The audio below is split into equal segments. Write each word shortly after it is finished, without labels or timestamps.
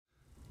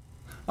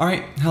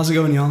Alright, how's it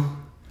going, y'all?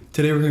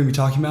 Today we're going to be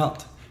talking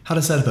about how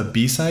to set up a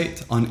B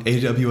site on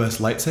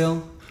AWS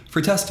Lightsail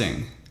for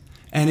testing.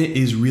 And it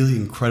is really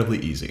incredibly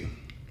easy.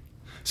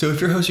 So if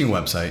you're hosting a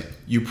website,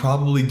 you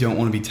probably don't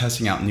want to be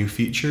testing out new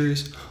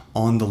features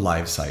on the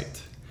live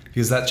site,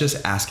 because that's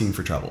just asking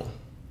for trouble.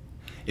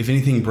 If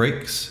anything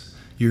breaks,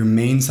 your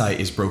main site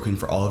is broken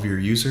for all of your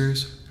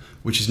users,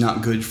 which is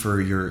not good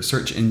for your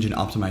search engine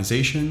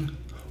optimization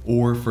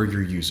or for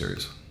your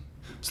users.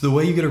 So the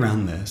way you get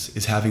around this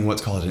is having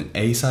what's called an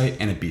A site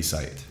and a B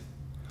site.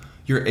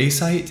 Your A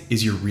site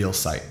is your real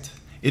site.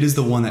 It is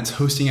the one that's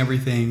hosting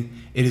everything.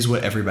 It is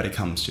what everybody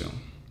comes to.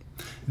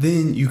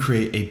 Then you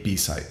create a B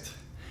site,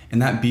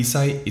 and that B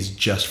site is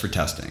just for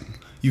testing.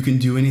 You can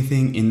do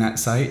anything in that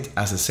site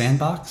as a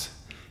sandbox,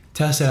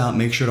 test it out,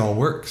 make sure it all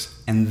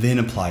works, and then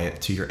apply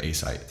it to your A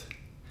site.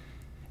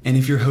 And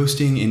if you're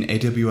hosting in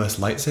AWS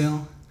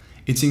Lightsail,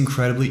 it's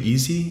incredibly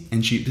easy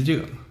and cheap to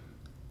do.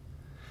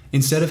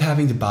 Instead of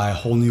having to buy a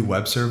whole new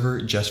web server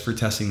just for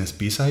testing this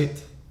B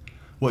site,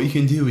 what you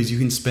can do is you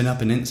can spin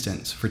up an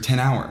instance for 10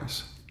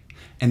 hours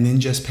and then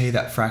just pay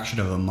that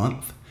fraction of a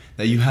month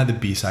that you had the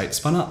B site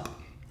spun up.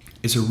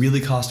 It's a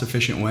really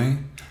cost-efficient way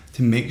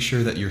to make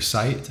sure that your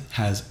site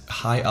has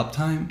high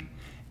uptime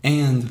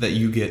and that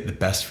you get the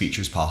best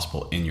features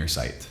possible in your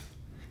site.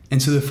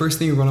 And so the first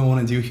thing you're going to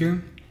want to do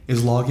here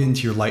is log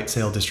into your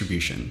Lightsail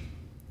distribution.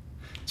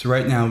 So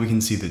right now we can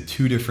see the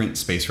two different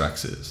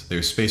SpaceRexes.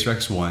 There's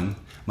SpaceRex 1,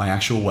 my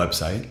actual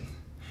website,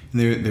 and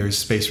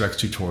there's SpaceRex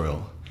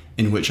tutorial,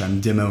 in which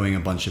I'm demoing a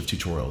bunch of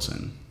tutorials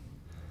in.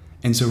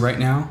 And so right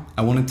now,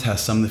 I want to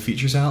test some of the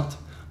features out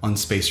on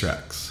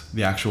SpaceRex,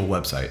 the actual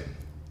website.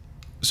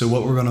 So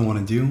what we're going to want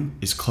to do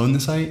is clone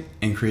the site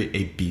and create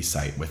a B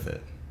site with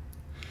it.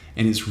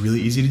 And it's really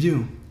easy to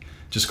do.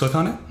 Just click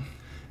on it,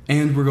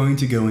 and we're going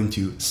to go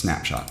into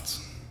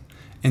snapshots.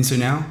 And so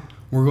now,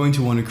 we're going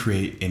to want to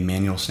create a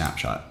manual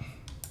snapshot.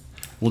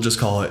 We'll just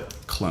call it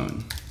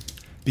clone,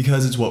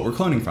 because it's what we're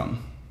cloning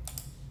from.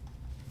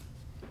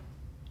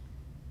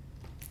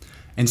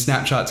 And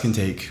snapshots can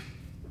take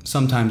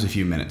sometimes a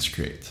few minutes to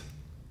create.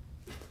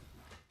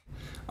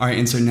 All right,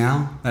 and so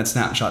now that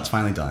snapshot's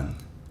finally done.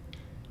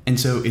 And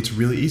so it's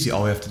really easy.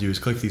 All we have to do is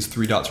click these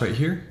three dots right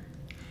here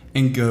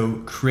and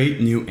go create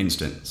new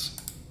instance.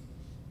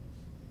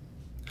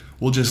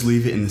 We'll just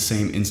leave it in the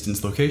same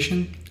instance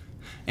location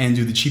and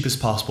do the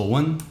cheapest possible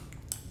one.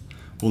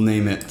 We'll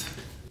name it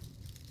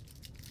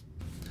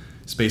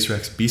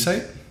SpaceRex B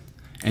site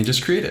and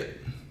just create it.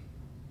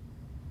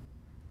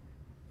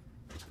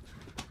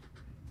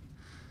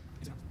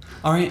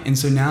 All right, and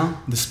so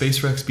now the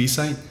SpaceRex B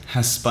site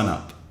has spun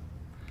up.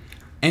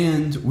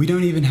 And we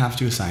don't even have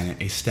to assign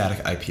it a static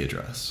IP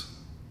address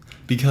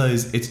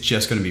because it's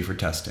just going to be for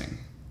testing.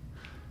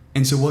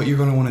 And so what you're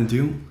going to want to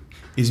do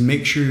is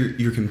make sure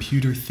your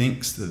computer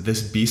thinks that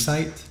this B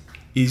site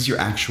is your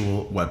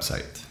actual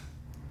website.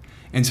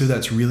 And so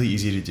that's really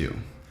easy to do.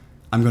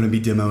 I'm going to be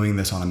demoing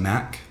this on a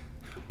Mac,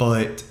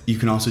 but you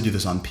can also do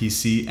this on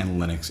PC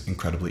and Linux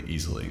incredibly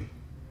easily.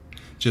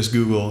 Just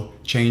Google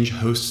change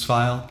hosts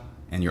file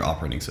and your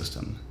operating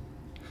system.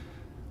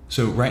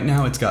 So right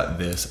now it's got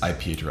this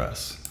IP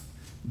address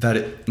that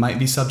it might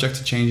be subject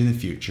to change in the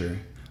future,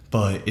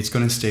 but it's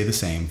going to stay the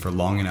same for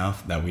long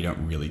enough that we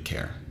don't really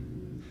care.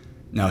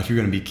 Now, if you're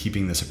going to be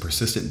keeping this a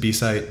persistent B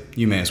site,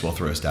 you may as well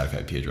throw a static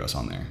IP address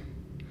on there.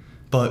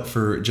 But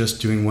for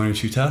just doing one or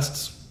two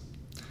tests,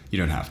 you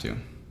don't have to.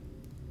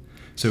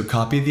 So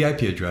copy the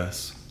IP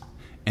address,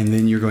 and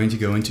then you're going to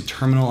go into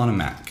terminal on a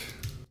Mac.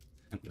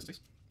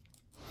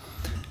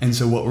 And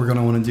so what we're going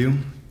to want to do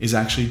is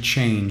actually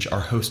change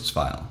our hosts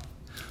file.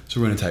 So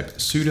we're going to type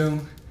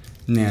sudo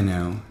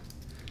nano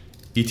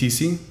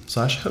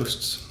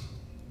etc/hosts.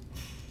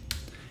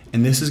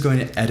 And this is going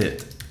to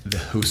edit the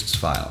hosts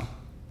file.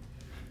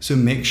 So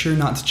make sure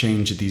not to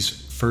change these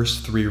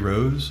first three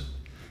rows,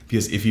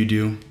 because if you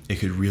do, it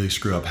could really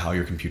screw up how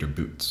your computer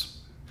boots.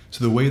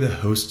 So the way the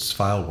hosts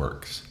file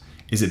works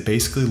is it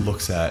basically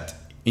looks at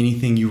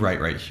anything you write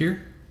right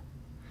here,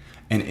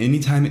 and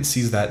anytime it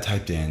sees that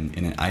typed in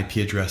an IP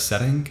address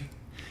setting,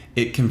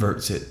 it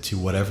converts it to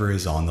whatever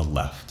is on the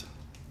left.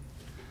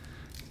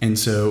 And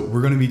so we're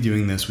going to be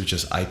doing this with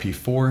just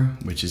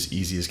IP4, which is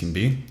easy as can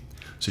be.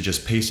 So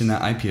just paste in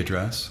that IP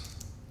address,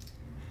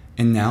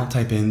 and now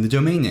type in the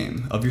domain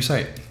name of your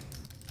site.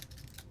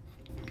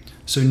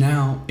 So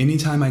now,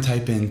 anytime I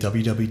type in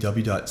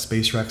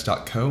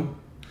www.spacerex.co,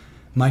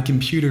 my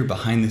computer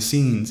behind the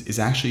scenes is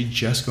actually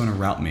just going to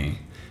route me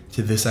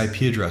to this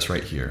IP address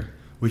right here,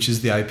 which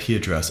is the IP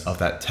address of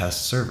that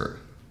test server.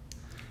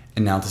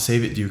 And now to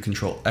save it, do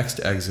Control X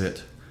to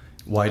exit,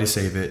 Y to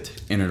save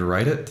it, Enter to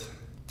write it.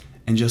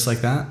 And just like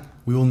that,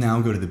 we will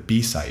now go to the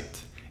B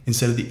site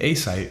instead of the A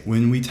site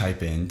when we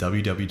type in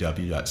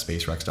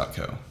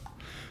www.spacerex.co.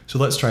 So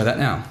let's try that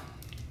now.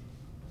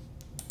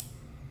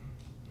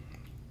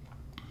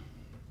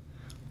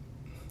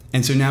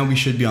 And so now we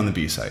should be on the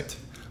B site,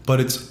 but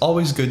it's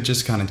always good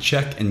just kind of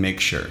check and make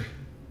sure.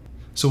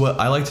 So what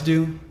I like to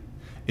do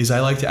is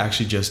I like to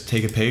actually just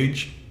take a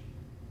page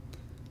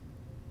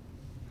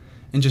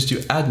and just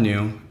do add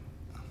new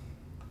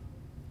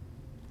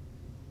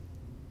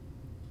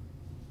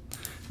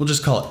We'll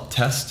just call it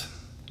test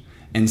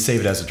and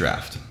save it as a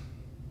draft.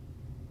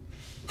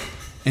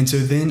 And so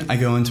then I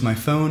go into my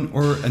phone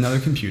or another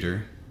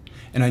computer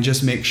and I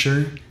just make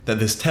sure that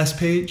this test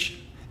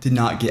page did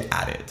not get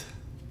added.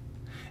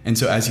 And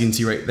so as you can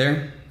see right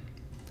there,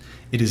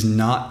 it is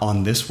not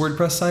on this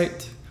WordPress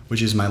site,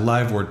 which is my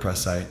live WordPress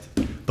site,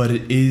 but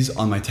it is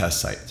on my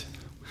test site.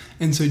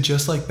 And so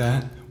just like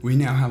that, we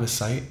now have a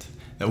site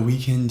that we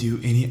can do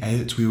any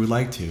edits we would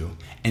like to,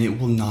 and it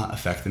will not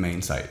affect the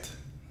main site.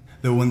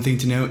 Though one thing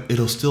to note,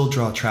 it'll still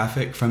draw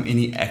traffic from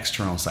any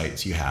external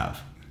sites you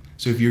have.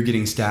 So if you're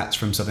getting stats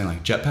from something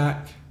like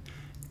Jetpack,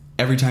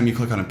 every time you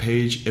click on a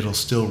page, it'll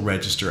still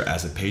register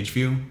as a page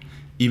view,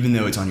 even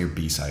though it's on your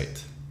B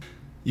site.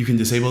 You can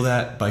disable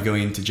that by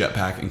going into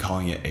Jetpack and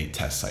calling it a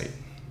test site.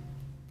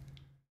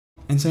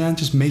 And so now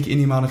just make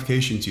any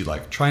modifications you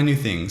like. Try new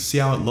things, see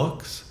how it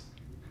looks.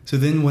 So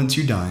then once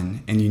you're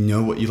done and you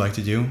know what you like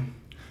to do,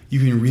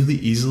 you can really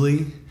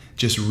easily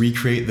just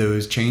recreate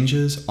those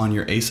changes on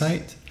your A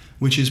site,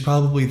 which is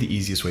probably the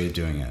easiest way of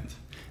doing it.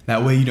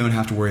 That way you don't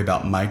have to worry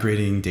about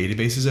migrating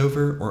databases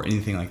over or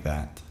anything like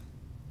that.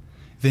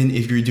 Then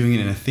if you're doing it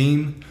in a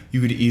theme, you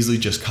could easily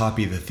just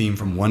copy the theme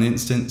from one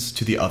instance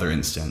to the other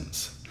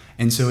instance.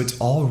 And so it's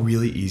all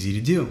really easy to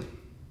do.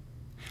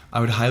 I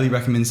would highly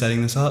recommend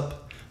setting this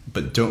up,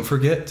 but don't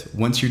forget,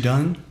 once you're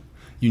done,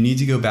 you need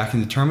to go back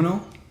into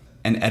Terminal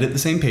and edit the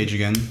same page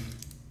again.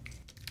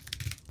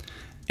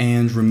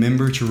 And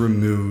remember to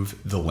remove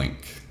the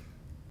link.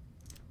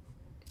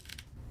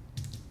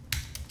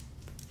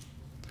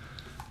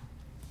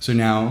 So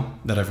now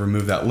that I've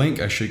removed that link,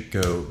 I should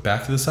go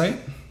back to the site.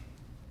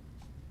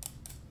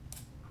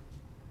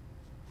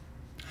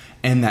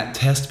 And that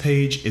test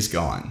page is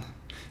gone.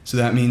 So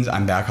that means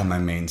I'm back on my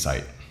main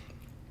site.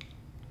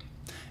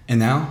 And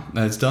now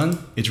that it's done,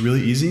 it's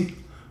really easy.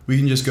 We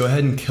can just go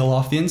ahead and kill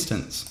off the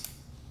instance.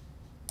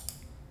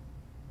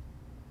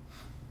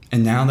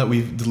 And now that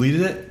we've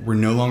deleted it, we're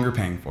no longer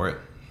paying for it.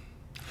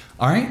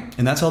 All right,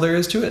 and that's all there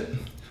is to it.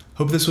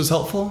 Hope this was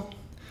helpful.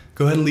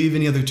 Go ahead and leave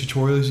any other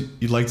tutorials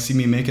you'd like to see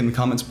me make in the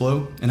comments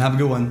below, and have a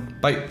good one.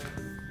 Bye.